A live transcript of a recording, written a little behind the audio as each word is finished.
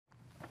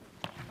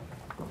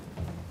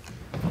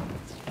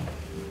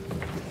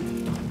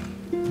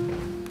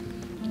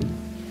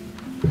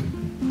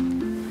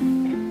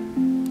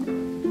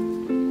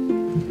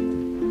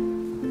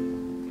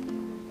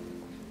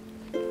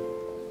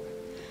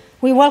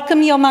We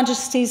welcome your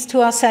Majesties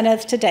to our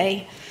Senedd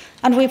today,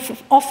 and we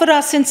offer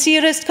our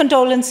sincerest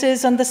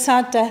condolences on the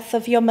sad death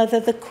of your mother,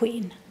 the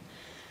Queen.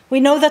 We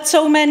know that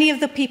so many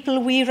of the people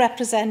we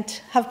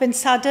represent have been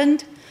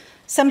saddened,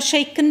 some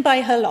shaken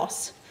by her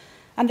loss,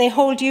 and they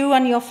hold you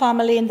and your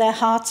family in their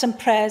hearts and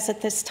prayers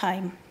at this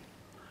time.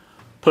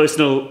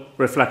 Personal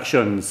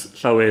reflections,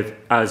 Llywydd,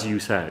 as you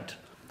said,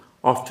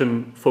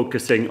 often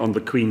focusing on the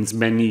Queen's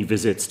many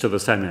visits to the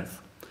Senedd,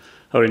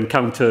 her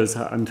encounters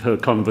and her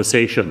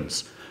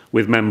conversations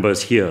with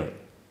members here.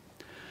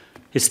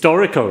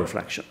 Historical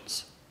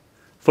reflections,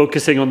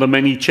 focusing on the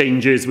many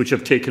changes which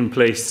have taken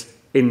place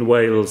in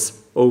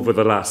Wales over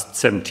the last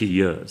 70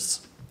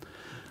 years.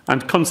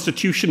 And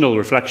constitutional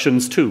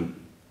reflections too,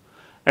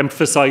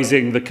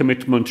 emphasising the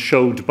commitment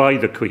showed by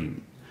the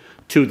Queen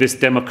to this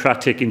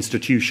democratic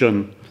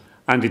institution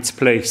and its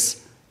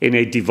place in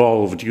a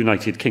devolved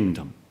United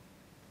Kingdom.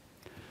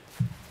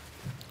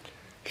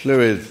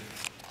 Llywydd,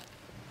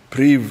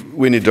 Prif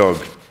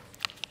Weinidog,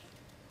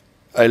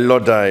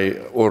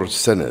 aelodau o'r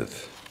Senedd,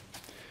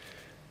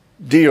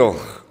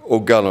 diolch o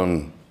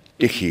galon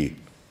I chi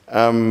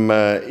am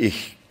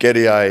eich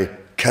geriau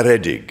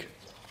caredig.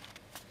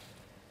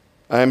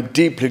 I am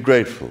deeply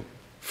grateful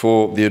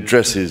for the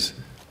addresses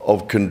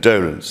of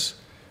condolence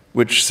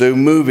which so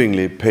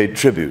movingly paid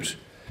tribute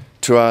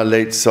to our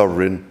late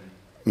sovereign,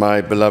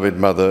 my beloved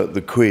mother,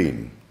 the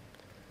Queen.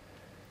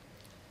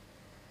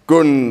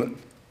 Gwn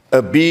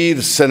y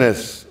bydd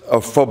Senedd a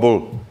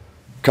phobl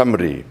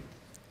Cymru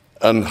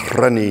yn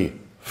rhannu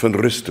fy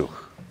nhristwch.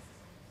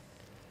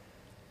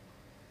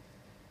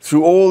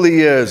 Through all the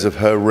years of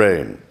her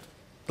reign,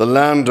 the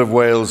land of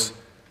Wales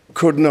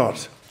could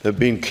not have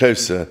been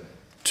closer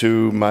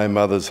to my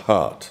mother's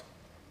heart.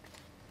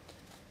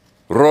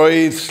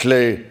 Roedd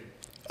lle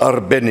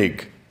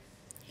arbennig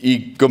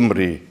I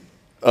Gymru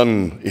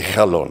yn ei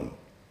chalon.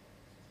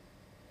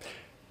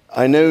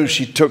 I know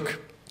she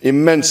took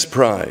immense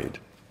pride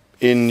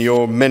in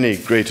your many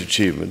great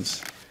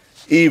achievements,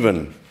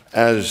 even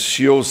as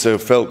she also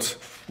felt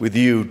with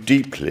you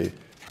deeply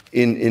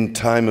in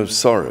time of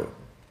sorrow.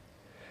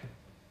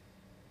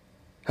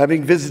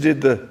 Having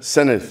visited the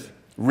Senedd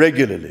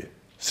regularly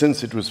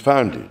since it was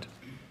founded,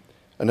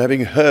 and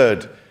having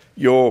heard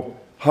your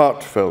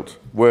heartfelt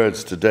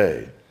words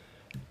today,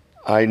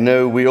 I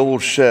know we all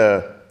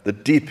share the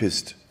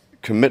deepest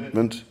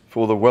commitment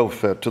to the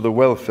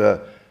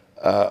welfare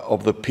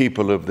of the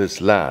people of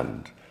this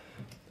land,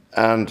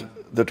 and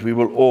that we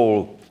will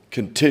all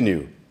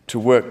continue to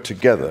work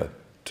together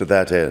to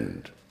that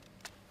end.